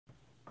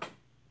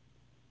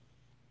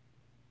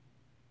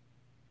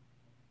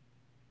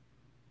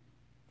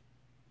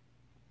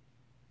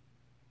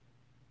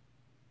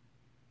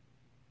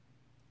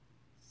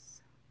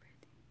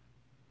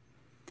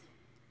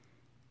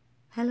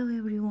Hello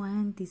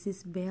everyone, this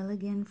is Belle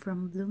again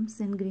from Blooms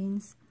and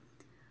Greens.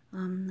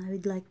 I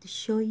would like to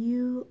show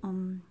you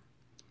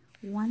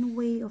one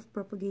way of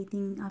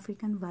propagating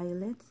African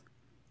violets.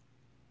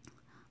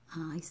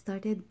 I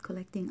started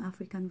collecting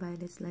African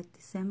violets like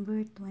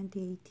December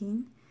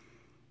 2018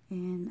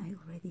 and I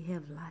already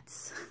have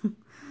lots.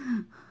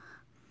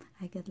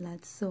 I got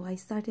lots, so I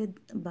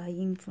started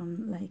buying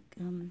from like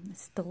a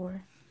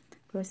store,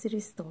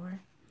 grocery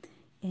store.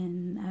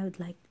 And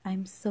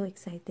I'm so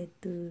excited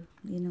to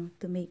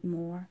to make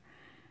more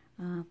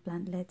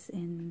plantlets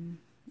and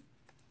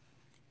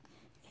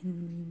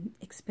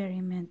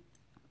experiment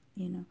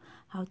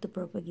how to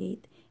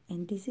propagate.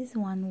 And this is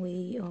one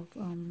way of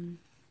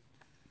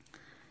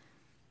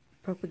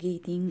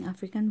propagating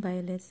African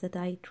violets that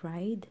I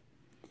tried.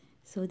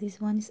 So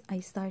this one is I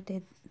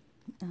started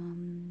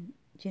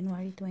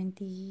January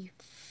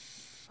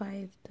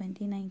 25,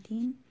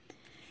 2019.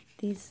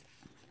 These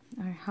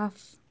are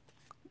half,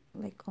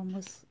 like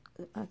almost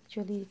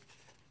actually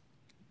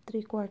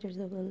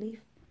 3/4 of a leaf.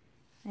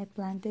 I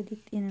planted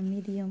it in a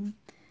medium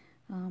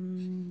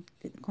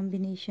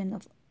combination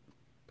of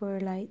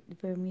perlite,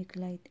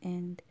 vermiculite,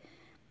 and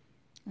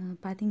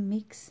potting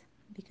mix,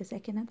 because I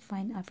cannot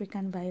find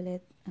African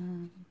violet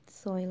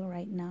soil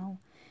right now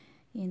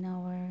in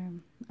our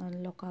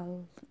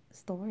local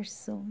stores.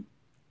 So,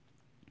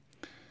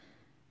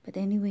 but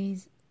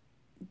anyways,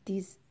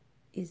 this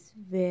is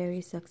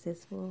very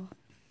successful.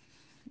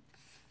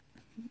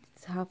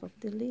 It's half of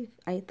the leaf.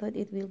 I thought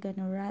it will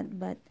gonna rot,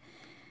 but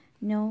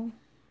no,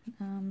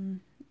 it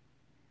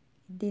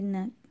did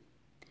not.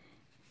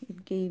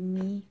 It gave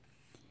me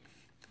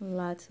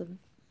lots of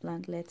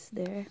plantlets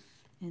there,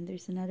 and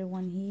there's another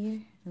one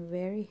here,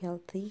 very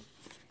healthy.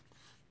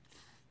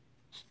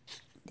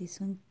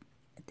 This one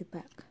at the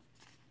back,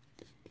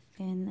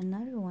 and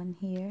another one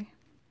here.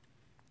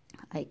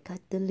 I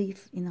cut the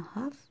leaf in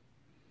half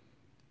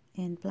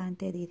and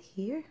planted it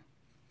here.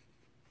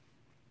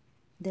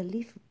 The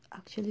leaf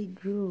actually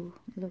grew.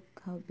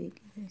 Look how big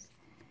it is.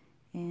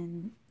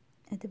 And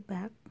at the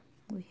back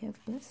we have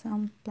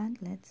some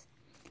plantlets,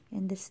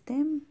 and the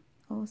stem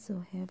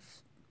also have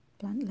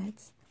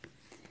plantlets.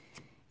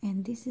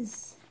 And this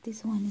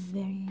one is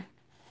very,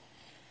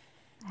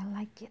 I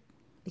like it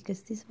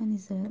because this one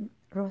is a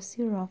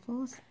rosy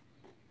ruffles.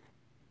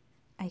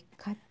 I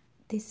cut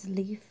this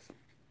leaf,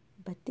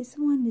 but this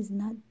one is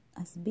not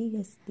as big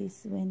as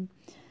this.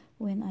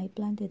 When I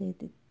planted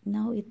it,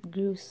 now it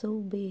grew so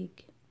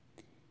big.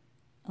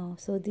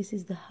 So this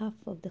is the half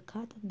of the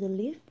cut of the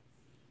leaf.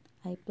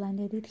 I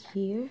planted it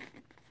here,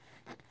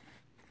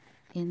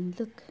 and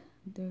look,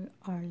 there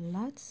are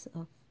lots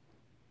of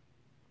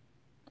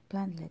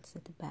plantlets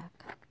at the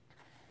back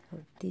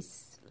of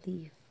this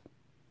leaf.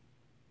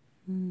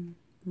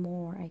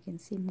 More, I can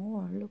see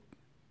more. Look.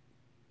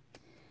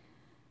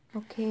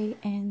 Okay,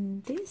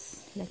 and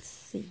this, let's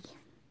see.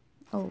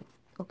 Oh,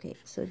 okay,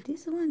 so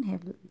this one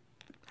have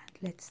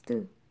plantlets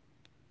too.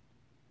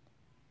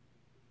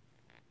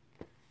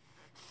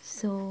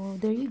 So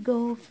there you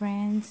go,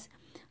 friends.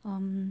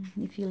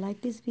 If you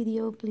like this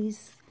video,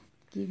 please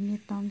give me a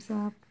thumbs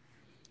up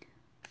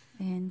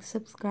and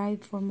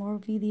subscribe for more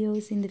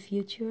videos in the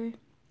future.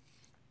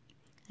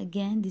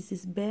 Again, this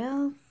is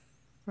Belle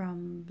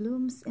from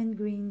Blooms and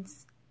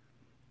Greens.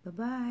 Bye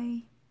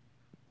bye.